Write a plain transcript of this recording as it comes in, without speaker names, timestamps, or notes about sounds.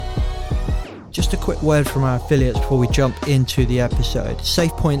Just a quick word from our affiliates before we jump into the episode.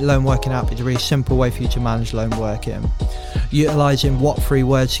 SafePoint Loan Working app is a really simple way for you to manage loan working, utilising what-free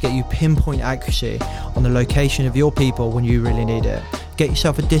words to get you pinpoint accuracy on the location of your people when you really need it. Get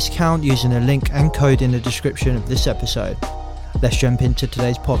yourself a discount using the link and code in the description of this episode. Let's jump into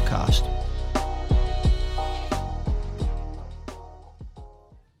today's podcast.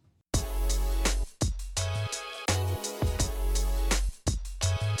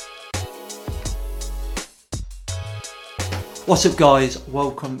 What's up, guys?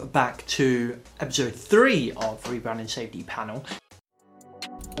 Welcome back to episode 3 of Rebranding Safety Panel.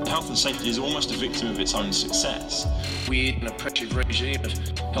 Health and safety is almost a victim of its own success. We're in a oppressive regime of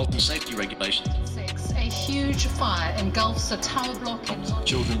health and safety regulations. A huge fire engulfs a tower block.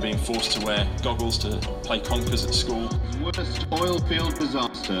 Children being forced to wear goggles to play conkers at school. Worst oil field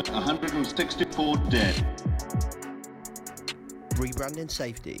disaster, 164 dead. Rebranding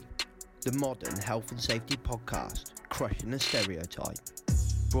Safety, the modern health and safety podcast, crushing the stereotype.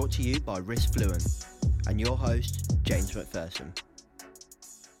 Brought to you by Risk Fluent and your host, James McPherson.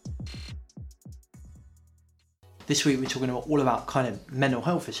 This week we're talking all about kind of mental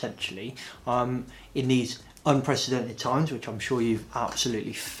health, essentially, in these unprecedented times, which I'm sure you've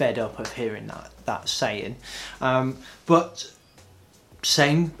absolutely fed up of hearing that saying. But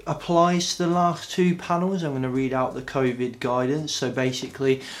same applies to the last two panels. I'm going to read out the COVID guidance. So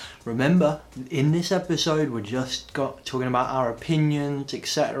basically, remember, in this episode, we're just talking about our opinions,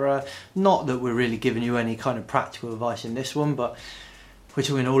 etc. Not that we're really giving you any kind of practical advice in this one, but we're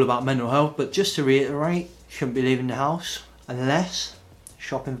talking all about mental health. But just to reiterate, you shouldn't be leaving the house unless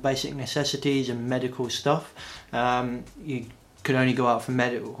shopping for basic necessities and medical stuff. You can only go out for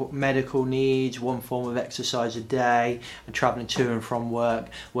medical needs, one form of exercise a day, and travelling to and from work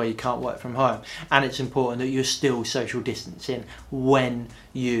where you can't work from home. And it's important that you're still social distancing when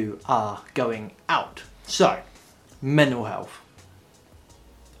you are going out. So, mental health.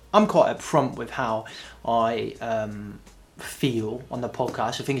 I'm quite upfront with how I feel on the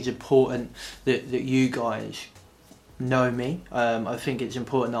podcast. I think it's important that you guys know me. I think it's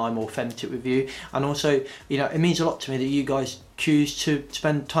important that I'm authentic with you, and also, it means a lot to me that you guys choose to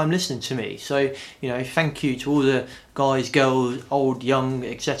spend time listening to me. So, thank you to all the guys, girls, old, young,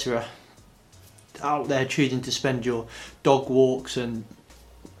 etc. out there choosing to spend your dog walks and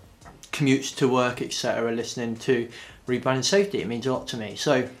commutes to work, etc. listening to Rebranding Safety. It means a lot to me.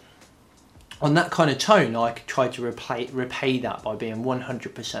 So, on that kind of tone, I could try to repay that by being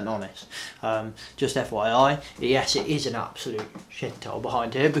 100% honest. Just FYI, yes, it is an absolute shithole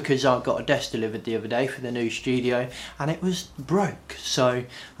behind here because I got a desk delivered the other day for the new studio and it was broke. So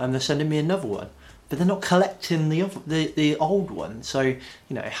they're sending me another one, but they're not collecting the old one. So,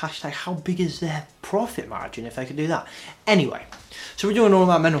 hashtag how big is their profit margin if they could do that? Anyway, so we're doing all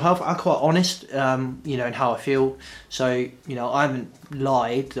about mental health. I'm quite honest, in how I feel. So, I haven't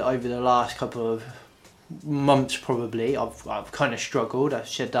lied that over the last couple of months probably I've kind of struggled. I've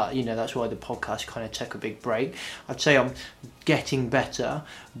said that, that's why the podcast kind of took a big break. I'd say I'm getting better,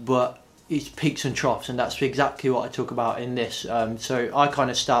 but it's peaks and troughs, and that's exactly what I talk about in this. So I kind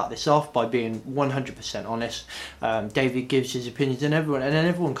of start this off by being 100% honest. David gives his opinions, and then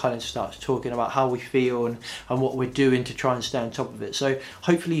everyone kind of starts talking about how we feel and what we're doing to try and stay on top of it. So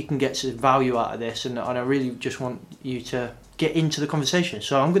hopefully you can get some value out of this, and I really just want you to get into the conversation.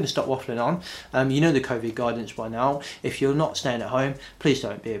 So I'm going to stop waffling on. You know the COVID guidance by now. If you're not staying at home, please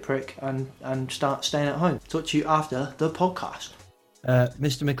don't be a prick and start staying at home. Talk to you after the podcast.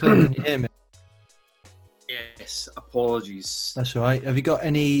 Mr. McLean, can you hear me? Yes, apologies. That's all right. Have you got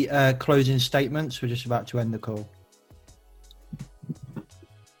any closing statements? We're just about to end the call.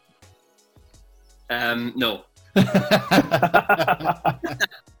 No.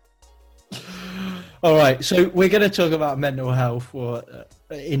 All right, so we're going to talk about mental health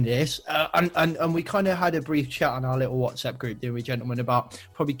in this, and we kind of had a brief chat on our little WhatsApp group, didn't we, gentlemen, about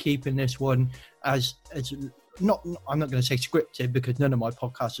probably keeping this one as not, I'm not going to say scripted because none of my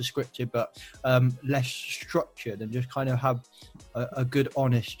podcasts are scripted, but less structured and just kind of have a good,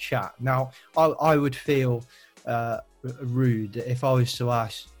 honest chat. Now, I would feel rude if I was to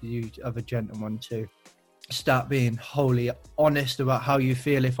ask you other gentlemen to start being wholly honest about how you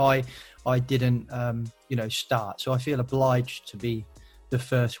feel if I didn't, start. So I feel obliged to be the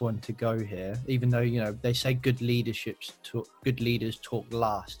first one to go here, even though, they say good leaders talk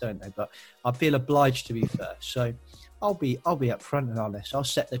last, don't they? But I feel obliged to be first. So I'll be upfront and honest. I'll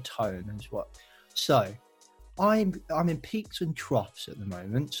set the tone as well. So I'm in peaks and troughs at the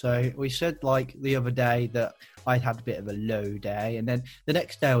moment. So we said like the other day that I had a bit of a low day, and then the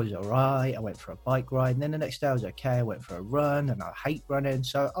next day I was all right. I went for a bike ride, and then the next day I was okay. I went for a run, and I hate running.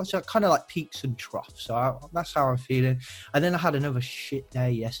 So I was kind of like peaks and troughs. So that's how I'm feeling. And then I had another shit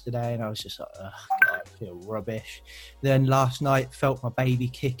day yesterday, and I was just like, oh, God, I feel rubbish. Then last night felt my baby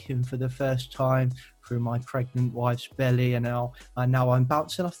kicking for the first time through my pregnant wife's belly, and now I'm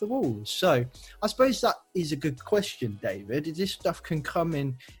bouncing off the walls. So I suppose that is a good question, David. This stuff can come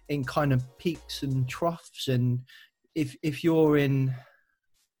in kind of peaks and troughs, and if you're in,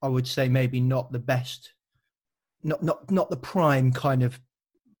 I would say maybe not the best, not the prime kind of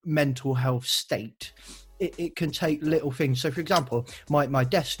mental health state, it can take little things. So for example, my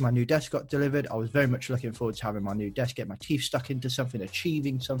new desk got delivered. I was very much looking forward to having my new desk, get my teeth stuck into something,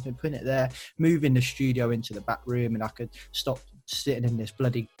 achieving something, putting it there, moving the studio into the back room, and I could stop sitting in this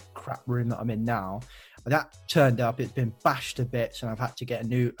bloody crap room that I'm in now. That turned up, it's been bashed to bits, and I've had to get a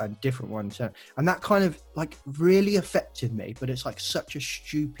new and different one. So, and that kind of like really affected me, but it's like such a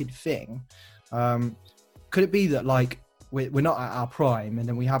stupid thing. Could it be that like we're not at our prime, and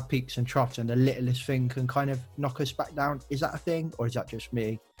then we have peaks and troughs, and the littlest thing can kind of knock us back down? Is that a thing, or is that just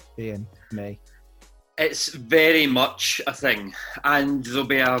me being me? It's very much a thing, and there'll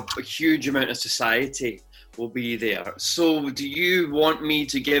be a huge amount of society will be there. So do you want me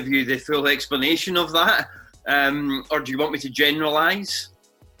to give you the full explanation of that, or do you want me to generalise?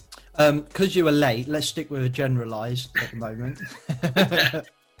 Because you were late, let's stick with a generalised at the moment.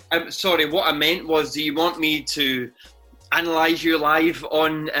 Sorry, what I meant was, do you want me to analyse you live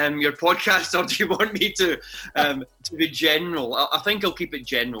on your podcast, or do you want me to be general? I think I'll keep it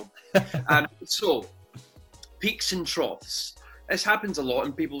general. So, peaks and troughs. This happens a lot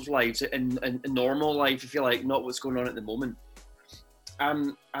in people's lives, in normal life, if you like, not what's going on at the moment.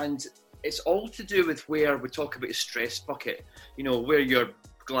 And it's all to do with where we talk about a stress bucket, you know, where your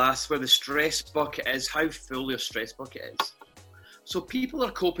glass, where the stress bucket is, how full your stress bucket is. So people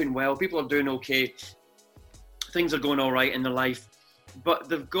are coping well, people are doing okay, things are going all right in their life,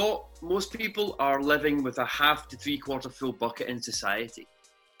 but most people are living with a half to 3/4 full bucket in society.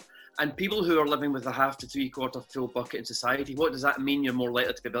 And people who are living with a half to 3/4 full bucket in society, what does that mean? You're more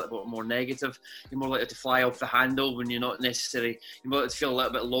likely to be a bit more negative. You're more likely to fly off the handle when you're not necessary. You're more likely to feel a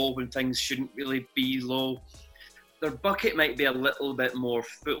little bit low when things shouldn't really be low. Their bucket might be a little bit more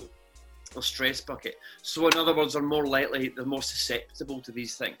full, or stress bucket. So in other words, they're more susceptible to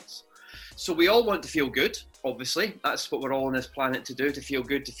these things. So we all want to feel good, obviously. That's what we're all on this planet to do, to feel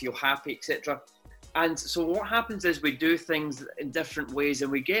good, to feel happy, etc. And so what happens is we do things in different ways,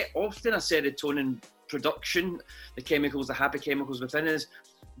 and we get often a serotonin production, the chemicals, the happy chemicals within us,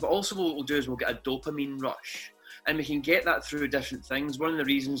 but also what we'll do is we'll get a dopamine rush. And we can get that through different things. One of the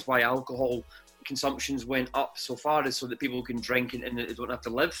reasons why alcohol consumptions went up so far is so that people can drink and they don't have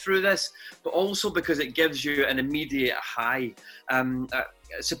to live through this, but also because it gives you an immediate high.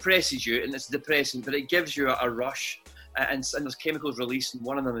 It suppresses you, and it's depressing, but it gives you a rush, and there's chemicals released, and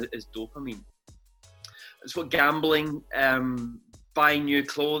one of them is dopamine. It's what gambling, buying new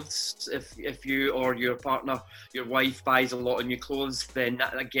clothes, if you or your partner, your wife buys a lot of new clothes, then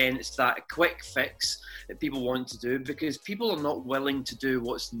that, again, it's that quick fix that people want to do, because people are not willing to do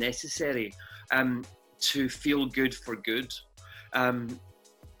what's necessary to feel good for good. And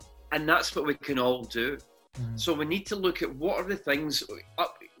that's what we can all do. So we need to look at what are the things,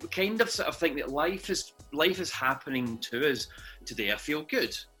 we kind of sort of think that life is happening to us. Today I feel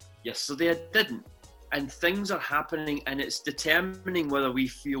good, yesterday I didn't. And things are happening, and it's determining whether we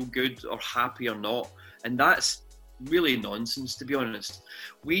feel good or happy or not. And that's really nonsense, to be honest.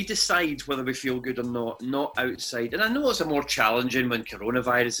 We decide whether we feel good or not outside. And I know it's a more challenging when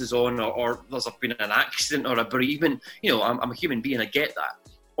coronavirus is on, or there's been an accident or a bereavement. You know, I'm a human being, I get that.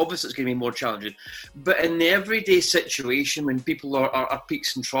 Obviously, it's going to be more challenging. But in the everyday situation, when people are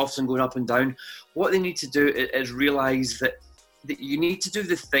peaks and troughs and going up and down, what they need to do is realise that you need to do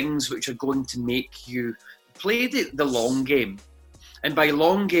the things which are going to make you play the long game. And by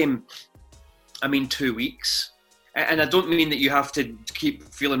long game, I mean 2 weeks. And I don't mean that you have to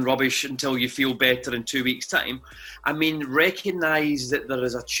keep feeling rubbish until you feel better in 2 weeks' time. I mean, recognise that there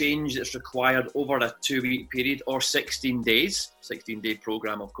is a change that's required over a 2-week period, or 16 days, 16-day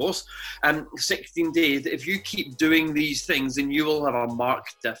programme, of course. 16 days, if you keep doing these things, then you will have a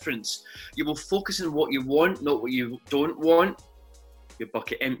marked difference. You will focus on what you want, not what you don't want. Your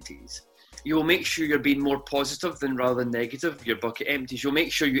bucket empties. You will make sure you're being more positive rather than negative. Your bucket empties. You'll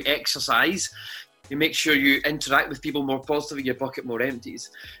make sure you exercise. You make sure you interact with people more positively, your bucket more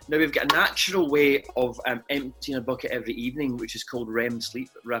empties. Now, we've got a natural way of emptying a bucket every evening, which is called REM sleep,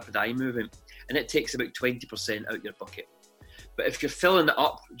 rapid eye movement, and it takes about 20% out your bucket. But if you're filling it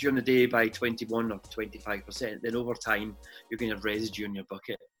up during the day by 21 or 25%, then over time, you're going to have residue in your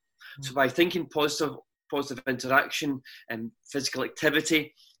bucket. So by thinking positive interaction and physical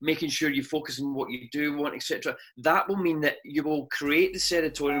activity, making sure you focus on what you do want, etc., that will mean that you will create the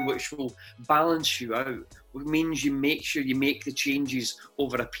serotonin which will balance you out. It means you make sure you make the changes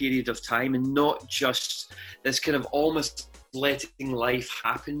over a period of time and not just this kind of almost letting life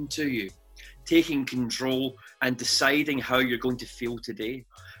happen to you. Taking control and deciding how you're going to feel today.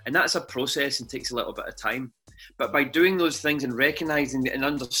 And that's a process and takes a little bit of time. But by doing those things and recognising it and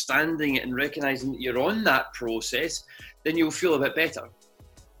understanding it and recognising that you're on that process, then you'll feel a bit better.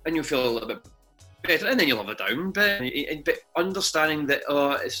 And you'll feel a little bit better. And then you'll have a down bit. But understanding that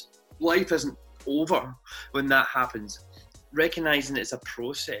life isn't over when that happens. Recognising it's a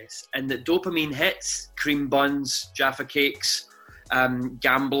process. And that dopamine hits, cream buns, Jaffa cakes,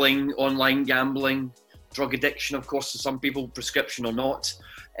 gambling, online gambling, drug addiction, of course, to some people, prescription or not,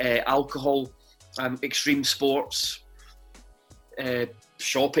 alcohol, extreme sports,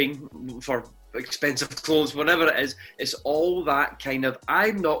 shopping for expensive clothes, whatever it is, it's all that kind of,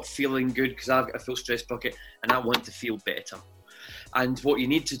 I'm not feeling good because I've got a full stress bucket and I want to feel better. And what you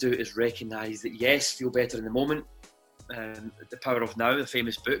need to do is recognise that, yes, feel better in the moment. The Power of Now, the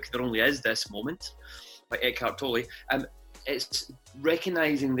famous book, There Only Is This Moment, by Eckhart Tolle. It's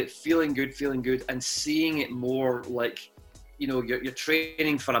recognising that feeling good and seeing it more like, you know, you're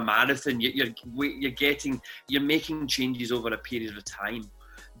training for a marathon. You're making changes over a period of time.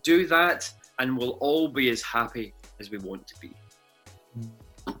 Do that, and we'll all be as happy as we want to be.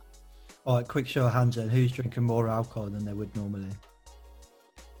 All right, quick show of hands then. Who's drinking more alcohol than they would normally?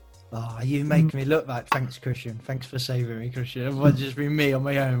 Oh, you make me look like. Thanks, Christian. Thanks for saving me, Christian. Otherwise, just be me on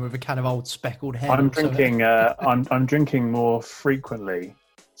my own with a can of old speckled hen. I'm drinking. I'm drinking more frequently,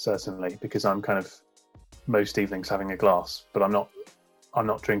 certainly, because I'm kind of most evenings having a glass, but I'm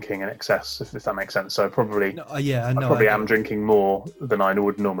not drinking in excess, if that makes sense. So probably, I probably am drinking more than I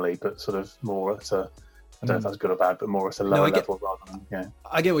would normally, but sort of more at a. I don't know if that's good or bad, but more at a lower level rather than,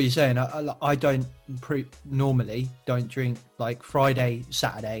 I get what you're saying. I normally don't drink, like Friday,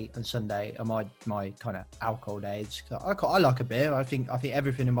 Saturday and Sunday are my kind of alcohol days. I like a beer. I think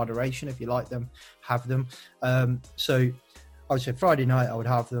everything in moderation. If you like them, have them. So I would say Friday night I would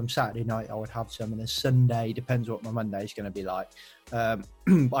have them, Saturday night I would have some, and then Sunday, depends what my Monday is going to be like.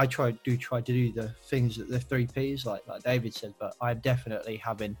 I try to do the things that the 3 Ps, like David said, but I'm definitely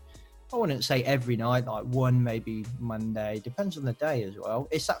having, I wouldn't say every night, like one, maybe Monday, depends on the day as well.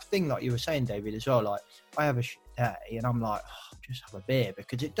 It's that thing like you were saying, David, as well, like I have a shit day and I'm like, just have a beer,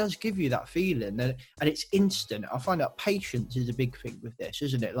 because it does give you that feeling and it's instant. I find that patience is a big thing with this,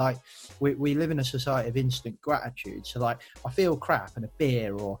 isn't it? Like we live in a society of instant gratitude. So like I feel crap and a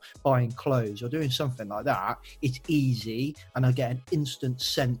beer or buying clothes or doing something like that, it's easy and I get an instant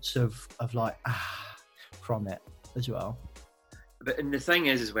sense of like, from it as well. But and the thing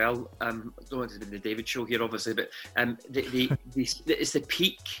is as well, I don't want to be the David show here, obviously, but it's the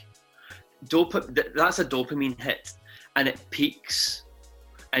peak. That's a dopamine hit, and it peaks,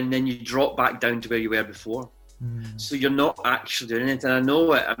 and then you drop back down to where you were before. So you're not actually doing it, and I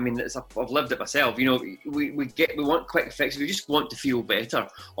know it. I mean, I've lived it myself. You know, we want quick fixes. We just want to feel better,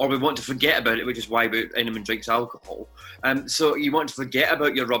 or we want to forget about it, which is why anyone drinks alcohol. So you want to forget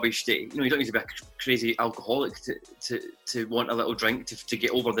about your rubbish day. You know, you don't need to be a crazy alcoholic to want a little drink to get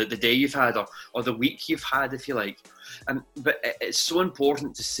over the day you've had or the week you've had, if you like. But it's so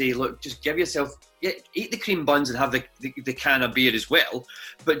important to say, look, just give yourself, eat the cream buns and have the can of beer as well,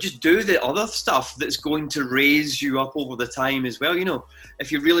 but just do the other stuff that's going to raise you up over the time as well. You know,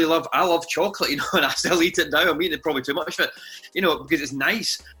 if you really I love chocolate, you know, and I still eat it now. I'm eating probably too much of it, you know, because it's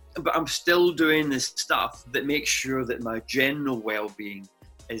nice, but I'm still doing this stuff that makes sure that my general well-being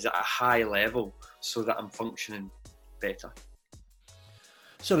is at a high level so that I'm functioning better.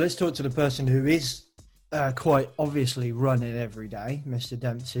 So let's talk to the person who is quite obviously running every day. Mr.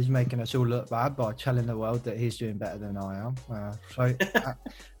 Dempsey's making us all look bad by telling the world that he's doing better than I am. So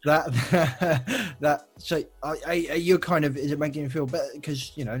are you kind of, is it making you feel better?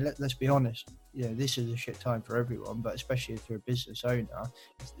 Because, you know, let's be honest, you know, this is a shit time for everyone, but especially if you're a business owner,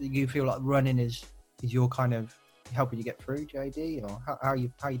 you feel like running is your kind of helping you get through, JD, or how are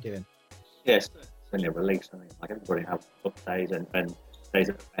you doing? Yes, certainly a relief. I mean, like everybody have up days and days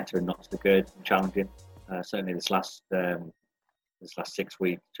that are better and not so good and challenging. Certainly this last 6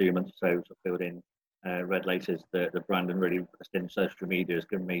 weeks, 2 months or so, building Red Laters, the brand, and really in social media has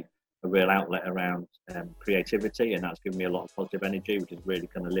given me a real outlet around creativity, and that's given me a lot of positive energy, which has really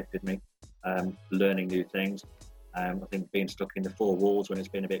kind of lifted me. Learning new things. I think being stuck in the four walls when it's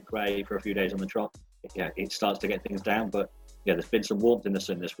been a bit grey for a few days on the trot, it starts to get things down. But there's been some warmth in the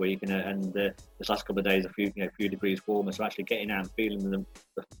sun this week, and this last couple of days a few degrees warmer. So actually getting out and feeling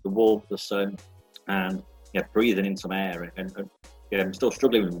the warmth, the sun, and breathing in some air. And I'm still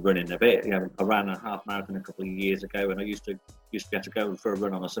struggling with running a bit. I ran a half marathon a couple of years ago, and I used to be able to go for a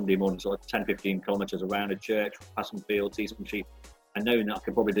run on a Sunday morning, sort of 10-15 kilometres around a church, past some fields, see some sheep. And knowing that I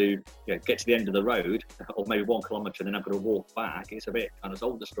could probably do, get to the end of the road, or maybe 1 kilometre, and then I've got to walk back. It's a bit kind of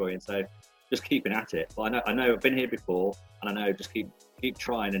soul destroying. So just keeping at it. But I know I've been here before, and I know just keep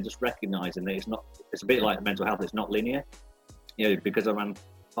trying and just recognising that it's a bit like mental health. It's not linear. Because I ran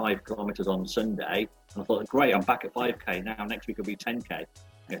 5 kilometres on Sunday, and I thought, great, I'm back at 5k now. Next week will be 10k.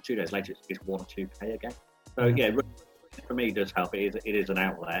 2 days later, it's 1 or 2k again. So for me, it does help. It is an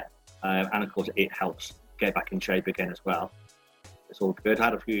outlet, and of course, it helps get back in shape again as well. It's all good. I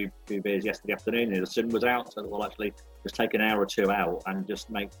had a few beers yesterday afternoon. The sun was out, so we'll actually just take an hour or two out and just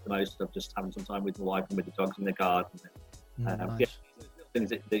make the most of just having some time with the wife and with the dogs in the garden. Nice. Things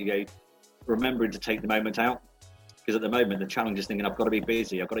that remembering to take the moment out, because at the moment the challenge is thinking I've got to be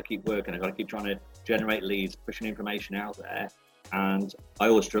busy, I've got to keep working, I've got to keep trying to generate leads, pushing information out there, and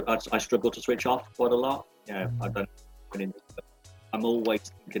I struggle to switch off quite a lot. I'm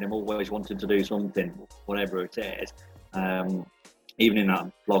always thinking, I'm always wanting to do something, whatever it is. Even in that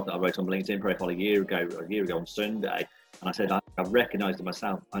blog that I wrote on LinkedIn profile a year ago on Sunday, and I said I recognised in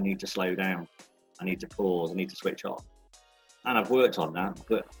myself I need to slow down, I need to pause, I need to switch off, and I've worked on that,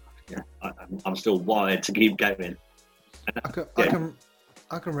 but I'm still wired to keep going. I can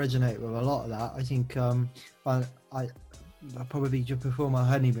resonate with a lot of that. I think I probably just before my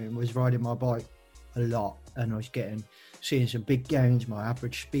honeymoon was riding my bike a lot, and I was seeing some big gains. My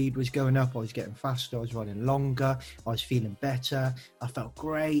average speed was going up, I was getting faster, I was running longer, I was feeling better, I felt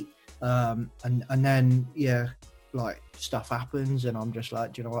great, and then like stuff happens, and I'm just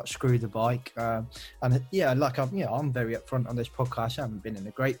like, do you know what, screw the bike. I'm very upfront on this podcast. I haven't been in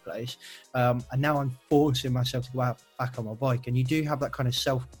a great place, and now I'm forcing myself to go out back on my bike, and you do have that kind of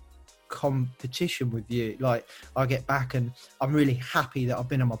self competition with you. Like, I get back and I'm really happy that I've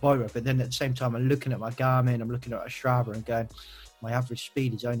been on my bike ride, but then at the same time I'm looking at my Garmin, I'm looking at a Strava and going, my average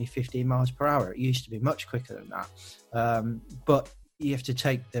speed is only 15 miles per hour. It used to be much quicker than that. But you have to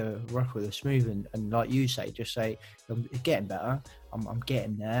take the rough with the smooth, and like you say, just say, I'm getting better, I'm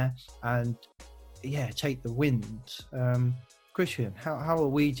getting there, and take the wins. Christian, how are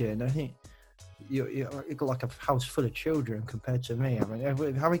we doing? I think you've got like a house full of children compared to me. I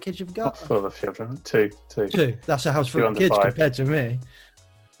mean, how many kids have you got? Not full of children, two. That's a house full of kids 5. Compared to me.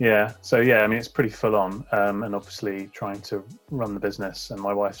 Yeah, so I mean, it's pretty full on, and obviously trying to run the business, and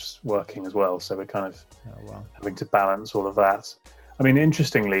my wife's working as well, so we're kind of having to balance all of that. I mean,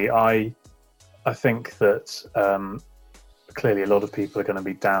 interestingly, I think that clearly a lot of people are going to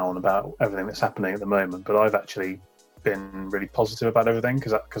be down about everything that's happening at the moment, but I've actually been really positive about everything,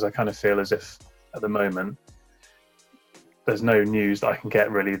 because I kind of feel as if at the moment there's no news that I can get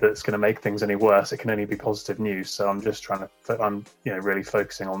really that's going to make things any worse. It can only be positive news. So I'm just I'm really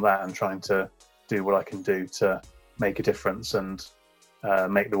focusing on that and trying to do what I can do to make a difference and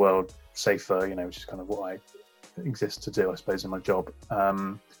make the world safer, which is kind of what I exist to do, I suppose, in my job.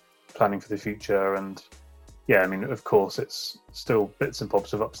 Planning for the future, and I mean, of course, it's still bits and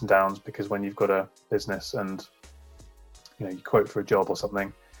bobs of ups and downs, because when you've got a business and you quote for a job or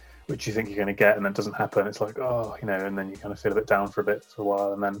something which you think you're going to get and then doesn't happen, it's like, and then you kind of feel a bit down for a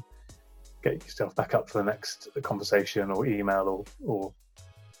while, and then get yourself back up for the next conversation or email or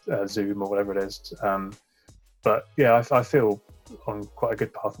Zoom or whatever it is. But I feel on quite a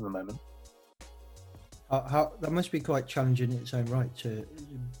good path at the moment. That must be quite challenging in its own right, to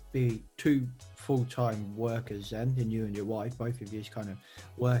be two full-time workers then, and you and your wife, both of you, is kind of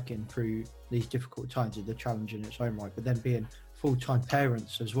working through these difficult times of the challenge in its own right, but then being full-time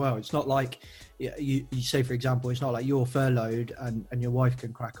parents as well. It's not like you say, for example, it's not like you're furloughed and your wife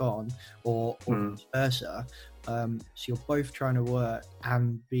can crack on, or vice versa. So you're both trying to work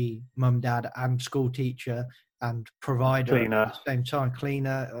and be mum, dad, and school teacher and provider cleaner. At the same time.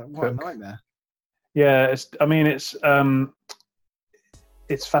 Cleaner, what a nightmare. Yeah,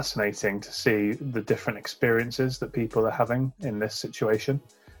 it's fascinating to see the different experiences that people are having in this situation.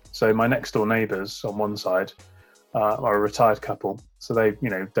 So my next door neighbours on one side are a retired couple, so they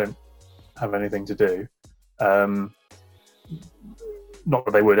don't have anything to do. Not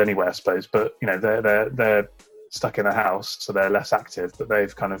that they would anyway, I suppose, but they're stuck in a house, so they're less active. But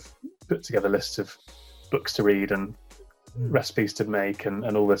they've kind of put together lists of books to read and recipes to make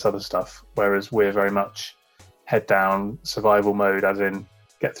and all this other stuff. Whereas we're very much head down survival mode, as in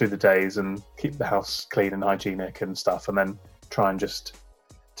get through the days and keep the house clean and hygienic and stuff, and then try and just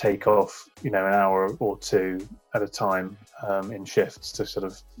take off, an hour or two at a time in shifts to sort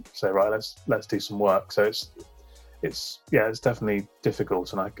of say, right, let's do some work. So it's definitely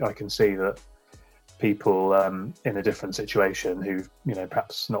difficult, and I can see that people in a different situation who've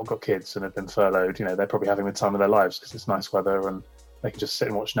perhaps not got kids and have been furloughed, they're probably having the time of their lives because it's nice weather and they can just sit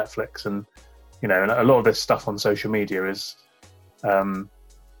and watch Netflix. And and a lot of this stuff on social media is your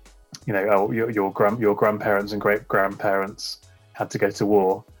grandparents and great grandparents had to go to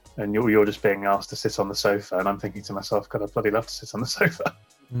war and you're just being asked to sit on the sofa, and I'm thinking to myself, God, I'd bloody love to sit on the sofa.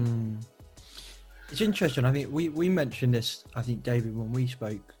 It's interesting. I think we mentioned this, I think, David, when we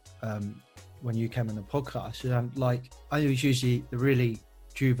spoke when you came on the podcast, and I was usually the really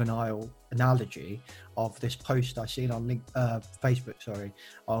juvenile analogy of this post I seen on Facebook,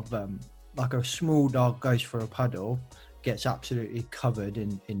 of like a small dog goes for a puddle, gets absolutely covered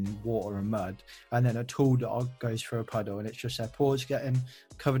in water and mud, and then a tall dog goes for a puddle and it's just their paws getting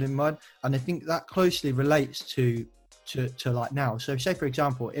covered in mud. And I think that closely relates to like now. So say, for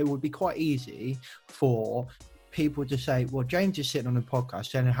example, it would be quite easy for people to say, well, James is sitting on a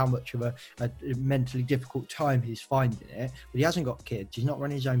podcast saying how much of a mentally difficult time he's finding it, but he hasn't got kids, he's not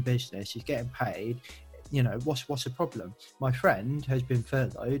running his own business, he's getting paid. What's the problem? My friend has been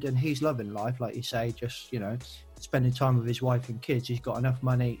furloughed and he's loving life, like you say, just spending time with his wife and kids. He's got enough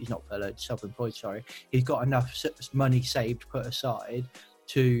money. He's not furloughed, self-employed, sorry. He's got enough money saved, put aside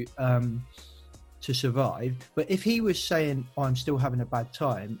to survive. But if he was saying, I'm still having a bad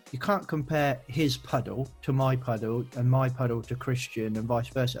time, you can't compare his puddle to my puddle and my puddle to Christian and vice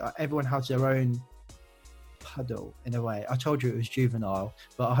versa. Everyone has their own puddle in a way. I told you it was juvenile,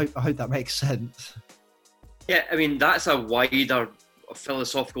 but I hope that makes sense. Yeah, I mean, that's a wider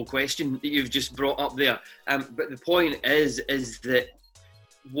philosophical question that you've just brought up there. But the point is that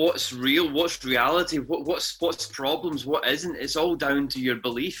what's real, what's reality, what's problems, what isn't, it's all down to your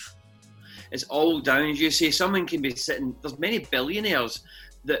belief. It's all down, as you say, someone can be sitting, there's many billionaires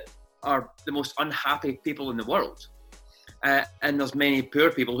that are the most unhappy people in the world. And there's many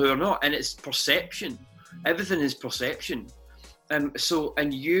poor people who are not, and it's perception. Everything is perception. All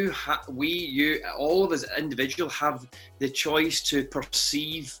of us individuals have the choice to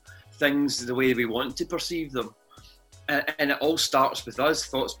perceive things the way we want to perceive them. And it all starts with us.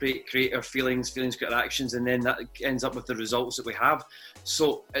 Thoughts create our feelings create our actions, and then that ends up with the results that we have.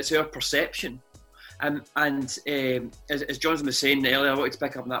 So it's our perception. As Jonathan was saying earlier, I wanted to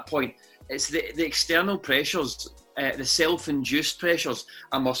pick up on that point. It's the external pressures, the self-induced pressures.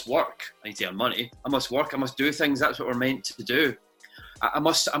 I must work. I need to earn money. I must work. I must do things. That's what we're meant to do. I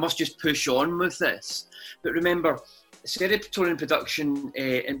must just push on with this. But remember, serotonin production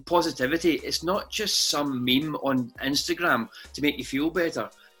and positivity, it's not just some meme on Instagram to make you feel better.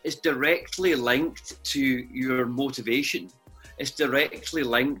 It's directly linked to your motivation. It's directly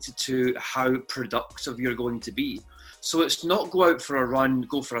linked to how productive you're going to be. So it's not go out for a run,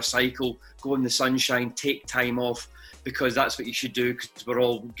 go for a cycle, go in the sunshine, take time off because that's what you should do because we're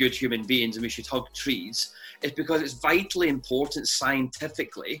all good human beings and we should hug trees. It's because it's vitally important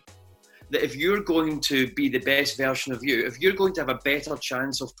scientifically that if you're going to be the best version of you, if you're going to have a better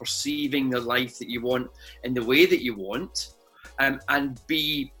chance of perceiving the life that you want in the way that you want, and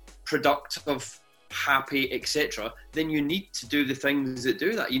be productive, happy, etc., then you need to do the things that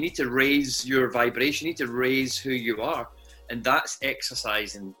do that. You need to raise your vibration, you need to raise who you are, and that's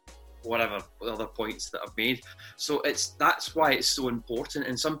exercise and whatever other points that I've made. So that's why it's so important.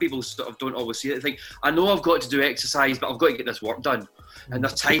 And some people sort of don't always see it. They think, I know I've got to do exercise, but I've got to get this work done. And they're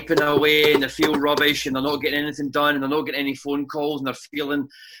typing away and they feel rubbish and they're not getting anything done and they're not getting any phone calls and they're feeling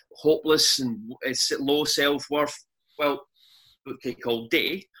hopeless and it's low self-worth. Well, it would take all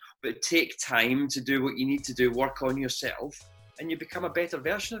day, but take time to do what you need to do, work on yourself, and you become a better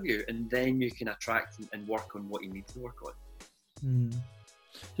version of you, and then you can attract and work on what you need to work on.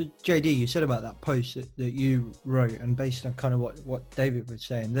 So JD, you said about that post that you wrote, and based on kind of what David was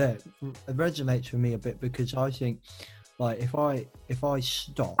saying there, it resonates with me a bit, because I think, like, if I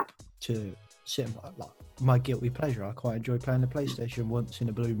stop to sit, like my guilty pleasure, I quite enjoy playing the PlayStation once in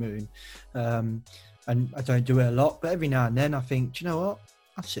a blue moon, and I don't do it a lot, but every now and then I think, do you know what?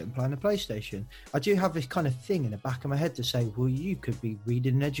 I'll sit and play on the PlayStation. I do have this kind of thing in the back of my head to say, well, you could be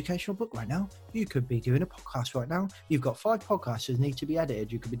reading an educational book right now. You could be doing a podcast right now. You've got 5 podcasts that need to be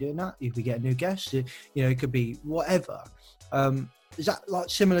edited. You could be doing that. You could be getting new guests. It could be whatever. is that like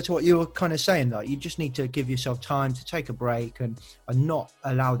similar to what you were kind of saying? Like you just need to give yourself time to take a break and not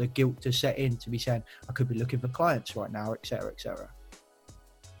allow the guilt to set in to be saying, I could be looking for clients right now, etc., etc.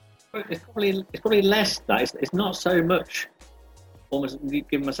 It's probably less that. It's not so much almost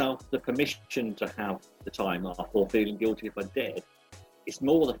giving myself the permission to have the time off or feeling guilty if I did. It's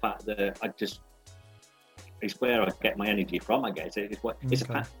more the fact that it's where I get my energy from, I guess. It's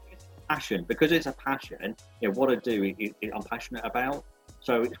a passion. Because it's a passion, what I do, I'm passionate about.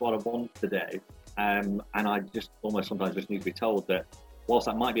 So it's what I want to do. And I just almost sometimes just need to be told that whilst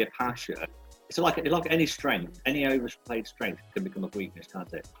that might be a passion, it's like any strength, any overplayed strength can become a weakness,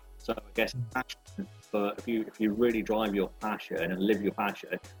 can't it? So I guess passion, but if you really drive your passion and live your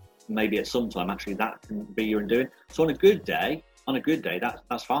passion, maybe at some time actually that can be your undoing. So on a good day,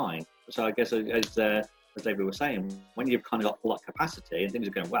 that's fine. So I guess as David was saying, when you've kind of got full capacity and things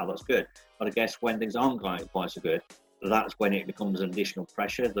are going well, that's good. But I guess when things aren't quite so good, that's when it becomes an additional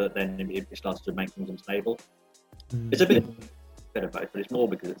pressure that then it starts to make things unstable. It's a bit of both, but it's more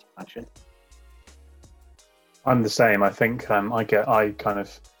because it's passion. I'm the same. I think I kind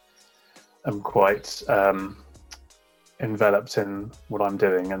of am quite enveloped in what I'm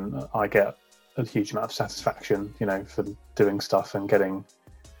doing, and I get a huge amount of satisfaction, for doing stuff and getting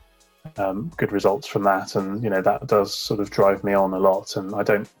good results from that, and that does sort of drive me on a lot. And I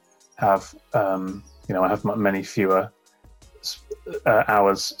don't have I have many fewer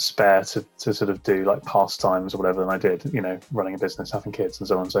hours spare to sort of do like pastimes or whatever than I did running a business, having kids and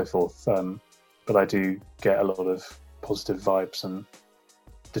so on and so forth, but I do get a lot of positive vibes and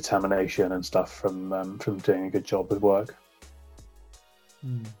determination and stuff from doing a good job with work.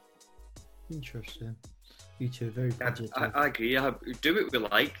 Interesting. You two are very positive. I agree. Do what we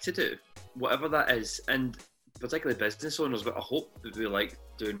like to do, whatever that is, and particularly business owners. But I hope that we like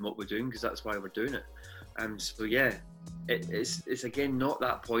doing what we're doing because that's why we're doing it. So yeah, it's again not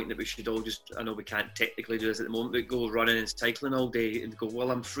that point that we should all just. I know we can't technically do this at the moment, but go running and cycling all day and go,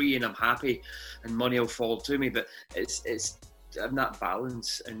 well, I'm free and I'm happy, and money will fall to me. But it's having that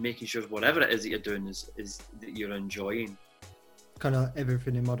balance and making sure whatever it is that you're doing is that you're enjoying. Kind of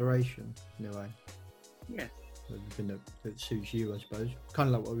everything in moderation, in a way. Yeah. Everything that suits you, I suppose. Kind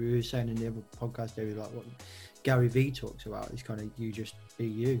of like what we were saying in the other podcast, David, like what Gary Vee talks about is kind of you just be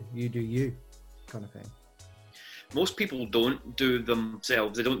you do you kind of thing. Most people don't do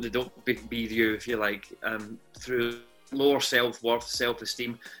themselves. They don't be you, if you like, through lower self-worth,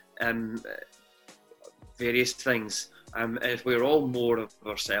 self-esteem, various things. If we're all more of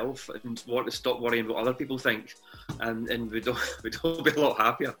ourselves and want to stop worrying what other people think, and we'd all be a lot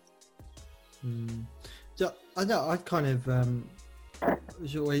happier. So I know I kind of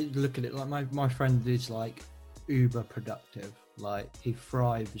was always looking at it like my friend is like uber productive. Like he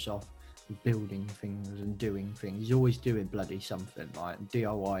thrives off building things and doing things. He's always doing bloody something. Like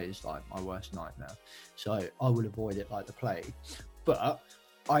DIY is like my worst nightmare. So I will avoid it like the plague. But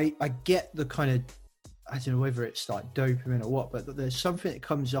I get the kind of, I don't know whether it's like dopamine or what, but there's something that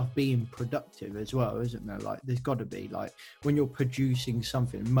comes off being productive as well, isn't there? Like there's got to be, like when you're producing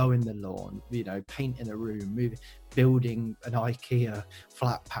something, mowing the lawn, painting a room, building an IKEA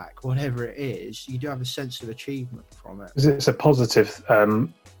flat pack, whatever it is, you do have a sense of achievement from it. It's a positive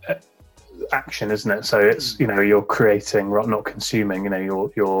action, isn't it? So it's you're creating, not consuming.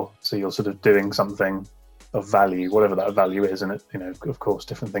 You're sort of doing something of value, whatever that value is, and of course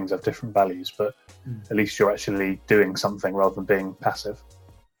different things have different values, but at least you're actually doing something rather than being passive.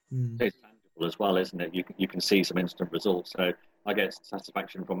 It's tangible as well, isn't it? You can see some instant results. So I get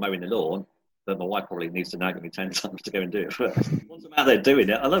satisfaction from mowing the lawn, but my wife probably needs to nag at me 10 times to go and do it first. Once I'm out there doing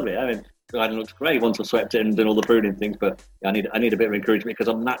it, I love it. I mean, the garden looks great once I've swept it and done all the pruning things, but I need a bit of encouragement because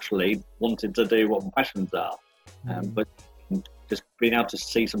I'm naturally wanting to do what my passions are. But just being able to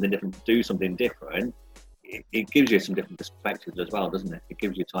see something different, do something different, it gives you some different perspectives as well, doesn't it? It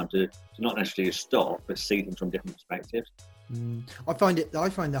gives you time to not necessarily stop, but see things from different perspectives. I find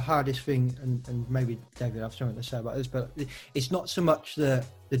the hardest thing, and maybe David, I have something to say about this, but it's not so much the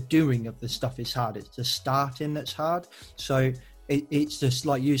doing of the stuff is hard, it's the starting that's hard. So it's just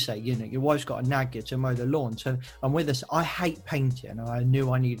like you say, your wife's got a nag you to mow the lawn. So I'm with us. I hate painting, and I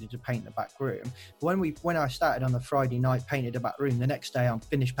knew I needed to paint the back room. When I started on the Friday night, painted the back room. The next day, I'm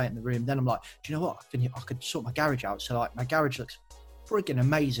finished painting the room. Then I'm like, do you know what? I could sort my garage out. So like my garage looks freaking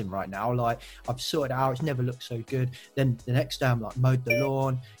amazing right now. Like I've sorted it out. It's never looked so good. Then the next day, I'm like mowed the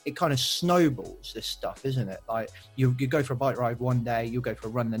lawn. It kind of snowballs, this stuff, isn't it? Like you go for a bike ride one day, you'll go for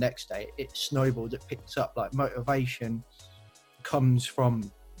a run the next day. It snowballs. It picks up. Like motivation comes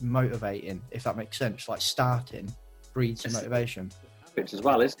from motivating, if that makes sense. Like starting breeds motivation. Habits as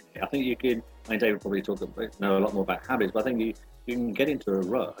well, isn't it? I think you can. David probably know a lot more about habits, but I think you can get into a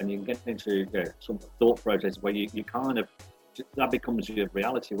rut and you can get into some thought process where you kind of, that becomes your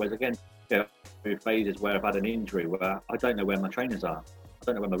reality. Whereas again, through phases where I've had an injury where I don't know where my trainers are. I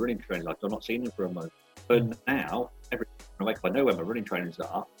don't know where my running trainers are. I've not seen them for a month. But now, every time I wake up, I know where my running trainers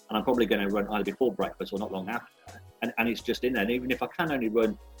are, and I'm probably going to run either before breakfast or not long after. And it's just in there. And even if I can only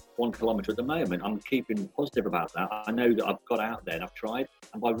run 1 kilometre at the moment, I'm keeping positive about that. I know that I've got out there and I've tried.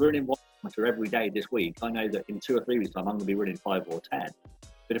 And by running 1 kilometre every day this week, I know that in 2 or 3 weeks' time, I'm going to be running 5 or 10.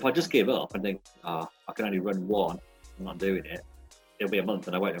 But if I just give up and think, I can only run 1, I'm not doing it, it'll be a month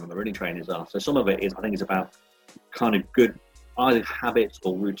and I won't know where my running trainers are. So some of it is, I think, is about kind of good either habits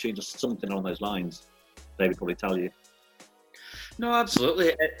or routines or something along those lines. They would probably tell you. No,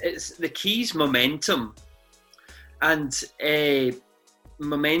 absolutely. It's the key's momentum, and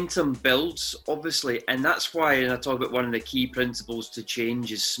momentum builds, obviously, and that's why I talk about one of the key principles to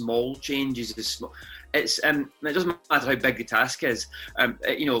change is small changes. It's it doesn't matter how big the task is.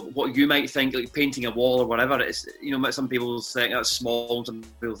 What you might think, like painting a wall or whatever. It's some people think that's small, some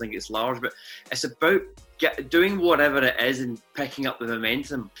people think it's large, but it's about doing whatever it is and picking up the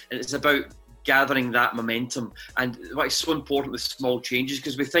momentum, and it's about gathering that momentum. And why it's so important with small changes,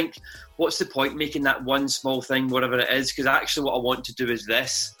 because we think, what's the point making that one small thing, whatever it is, because actually what I want to do is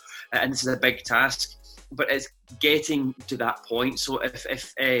this, and this is a big task, but it's getting to that point. So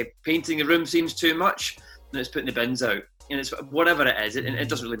if painting the room seems too much, then it's putting the bins out, and it's whatever it is, and it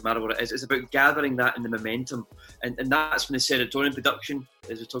doesn't really matter what it is. It's about gathering that in the momentum, and that's when the serotonin production,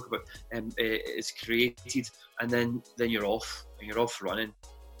 as we talk about, is created, and then you're off, and you're off running.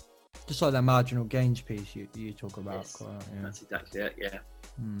 Just like that marginal gains piece you talk about. Yes, quite, that's exactly it, yeah.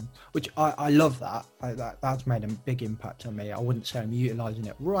 Which I love that. That's made a big impact on me. I wouldn't say I'm utilising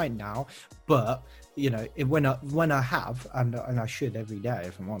it right now, but when I have, and I should every day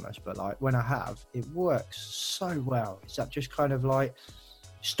if I'm honest, but like when I have, it works so well. It's that just kind of like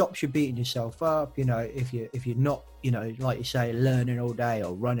stops you beating yourself up. If you're not, like you say, learning all day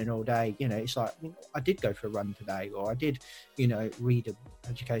or running all day, it's like, I did go for a run today, or I did, read an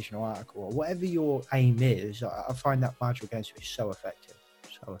educational article, or whatever your aim is. I find that marginal gains is so effective.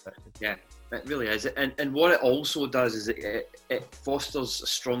 Yeah, it really is. And what it also does is it fosters a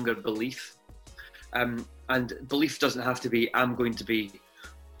stronger belief. And belief doesn't have to be, I'm going to be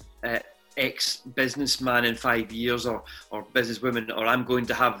ex-businessman in 5 years, or businesswoman, or I'm going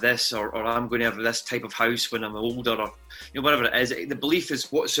to have this, or I'm going to have this type of house when I'm older, or whatever it is. The belief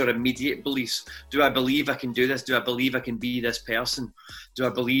is, what's your immediate beliefs? Do I believe I can do this? Do I believe I can be this person? Do I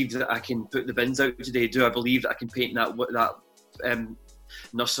believe that I can put the bins out today? Do I believe that I can paint that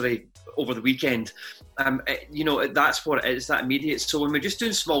nursery over the weekend? That's what it is, that immediate. So when we're just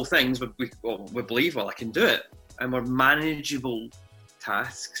doing small things, we believe, I can do it, and we're manageable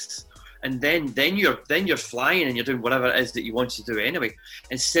tasks. And then you're flying, and you're doing whatever it is that you want to do anyway.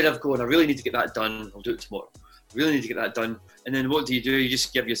 Instead of going, I really need to get that done, I'll do it tomorrow. I really need to get that done. And then what do? You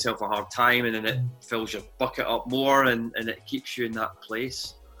just give yourself a hard time, and then it fills your bucket up more, and it keeps you in that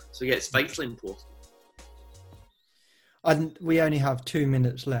place. So yeah, it's vitally important. And we only have 2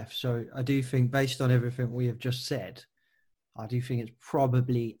 minutes left, so I do think, based on everything we have just said, I do think it's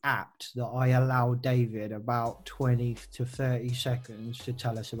probably apt that I allow David about 20 to 30 seconds to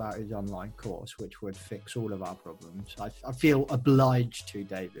tell us about his online course, which would fix all of our problems. I feel obliged to,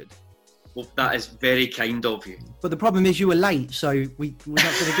 David. Well, that is very kind of you. But the problem is you were late, so we're not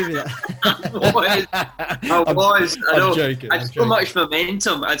going to give you that. I'm joking. I had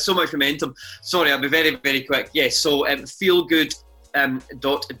so much momentum. Sorry, I'll be very, very quick. Yes, so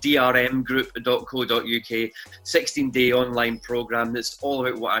feelgood.drmgroup.co.uk, 16-day online program that's all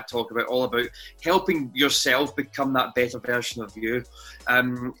about what I talk about, all about helping yourself become that better version of you.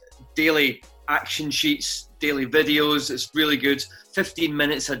 Daily action sheets, daily videos. It's really good. 15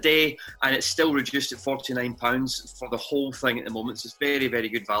 minutes a day, and it's still reduced at £49 for the whole thing at the moment. So it's very, very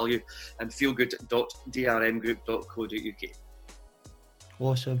good value. And feelgood.drmgroup.co.uk.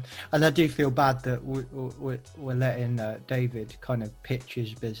 Awesome. And I do feel bad that we're letting David kind of pitch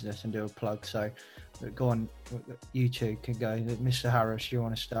his business and do a plug. So go on, you two can go. Mr. Harris, you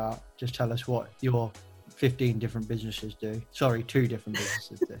want to start? Just tell us what your 15 different businesses do. Sorry, 2 different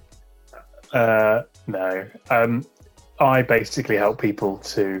businesses do. No. I basically help people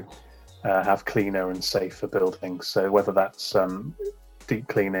to have cleaner and safer buildings. So whether that's deep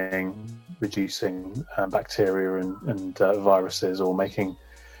cleaning, reducing bacteria and viruses, or making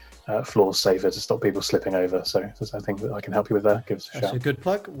floors safer to stop people slipping over. So I think that I can help you with that. Give us a shout. That's a good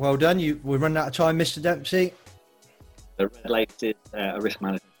plug. Well done. We're running out of time, Mr. Dempsey. The Red Lake is a risk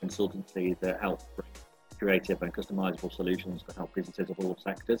management consultancy that helps bring creative and customizable solutions to help businesses of all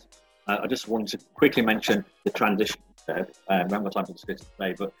sectors. I just wanted to quickly mention the transition curve. We haven't got time to discuss it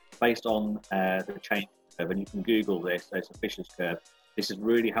today, but based on the change curve, and you can Google this, so it's a Fisher's curve. This is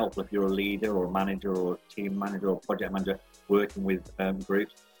really helpful if you're a leader or a manager or a team manager or project manager working with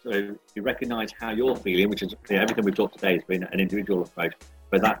groups. So you recognise how you're feeling, which is everything we've talked today has been an individual approach.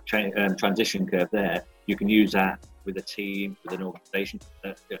 But that transition curve there, you can use that with a team, with an organisation.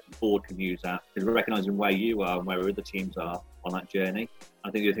 The board can use that because we're recognising where you are and where other teams are on that journey.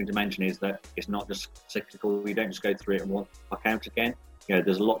 I think the other thing to mention is that it's not just cyclical. You don't just go through it and walk back out again.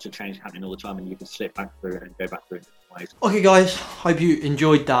 There's lots of change happening all the time, and you can slip back through it and go back through it in different ways. Okay, guys, hope you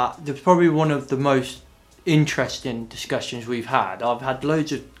enjoyed that. It was probably one of the most interesting discussions we've had. I've had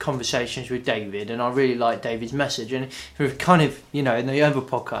loads of conversations with David, and I really like David's message. And we've kind of, in the other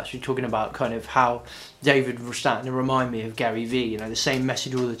podcast, we're talking about kind of how David was starting to remind me of Gary Vee, the same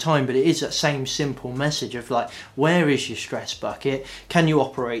message all the time, but it is that same simple message of like, where is your stress bucket? Can you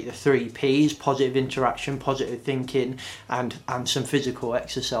operate the 3 Ps, positive interaction, positive thinking, and some physical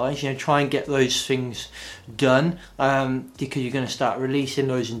exercise? Try and get those things done, because you're going to start releasing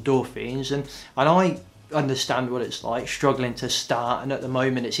those endorphins. And I understand what it's like struggling to start, and at the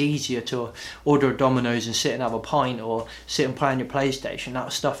moment it's easier to order a Domino's and sit and have a pint or sit and play on your PlayStation.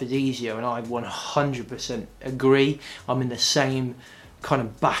 That stuff is easier, and I 100% agree. I'm in the same kind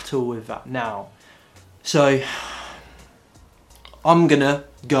of battle with that now. So I'm gonna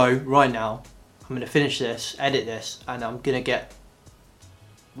go right now. I'm gonna finish this, edit this, and I'm gonna get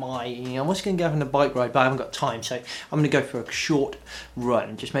I was going to go on a bike ride, but I haven't got time, so I'm going to go for a short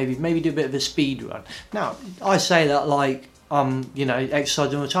run, just maybe do a bit of a speed run. Now, I say that like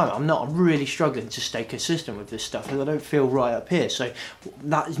exercising all the time. I'm really struggling to stay consistent with this stuff, because I don't feel right up here. So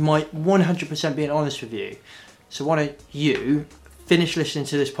that is my 100% being honest with you. So why don't you finish listening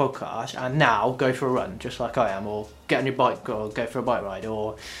to this podcast and now go for a run, just like I am, or get on your bike, or go for a bike ride,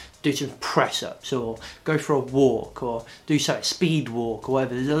 or do some press-ups, or go for a walk, or do something, speed walk, or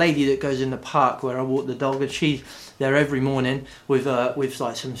whatever. There's a lady that goes in the park where I walk the dog, and she's there every morning with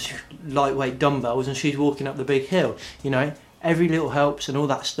like some lightweight dumbbells, and she's walking up the big hill. Every little helps, and all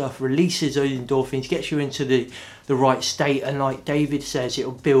that stuff releases those endorphins, gets you into the right state, and like David says,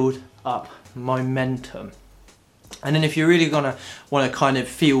 it'll build up momentum. And then if you're really gonna want to kind of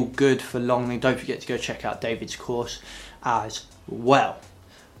feel good for long, then don't forget to go check out David's course as well.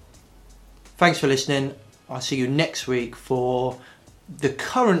 Thanks for listening. I'll see you next week for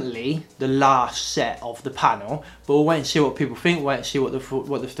currently the last set of the panel, but we'll wait and see what people think. Wait and see what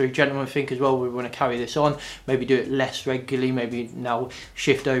the 3 gentlemen think as well. We want to carry this on, maybe do it less regularly, maybe now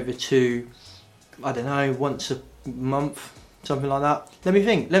shift over to, I don't know, once a month, something like that. Let me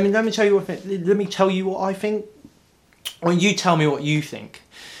think. Let me tell you what I think, or you tell me what you think.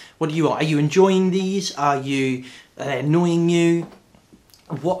 What do you want? Are you enjoying these? Are they annoying you?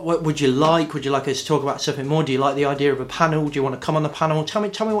 What would you like? Would you like us to talk about something more? Do you like the idea of a panel? Do you want to come on the panel? Tell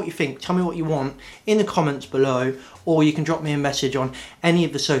me what you think. Tell me what you want in the comments below, or you can drop me a message on any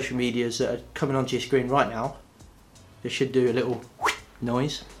of the social medias that are coming onto your screen right now. This should do a little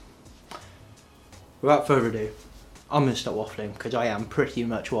noise. Without further ado, I'm going to stop waffling, because I am pretty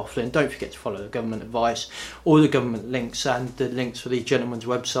much waffling. Don't forget to follow the government advice, all the government links, and the links for these gentlemen's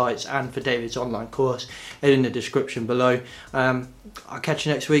websites and for David's online course are in the description below. I'll catch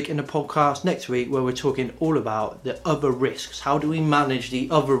you next week in the podcast next week, where we're talking all about the other risks. How do we manage the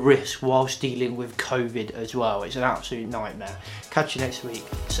other risks whilst dealing with COVID as well? It's an absolute nightmare. Catch you next week.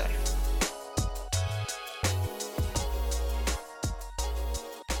 Safe.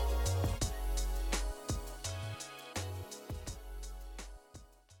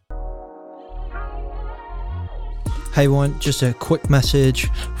 Hey everyone, just a quick message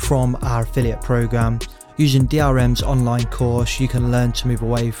from our affiliate program. Using DRM's online course, you can learn to move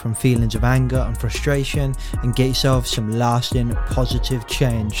away from feelings of anger and frustration and get yourself some lasting positive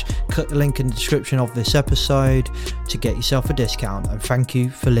change. Click the link in the description of this episode to get yourself a discount, and thank you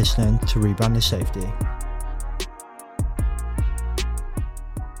for listening to Rebranding Safety.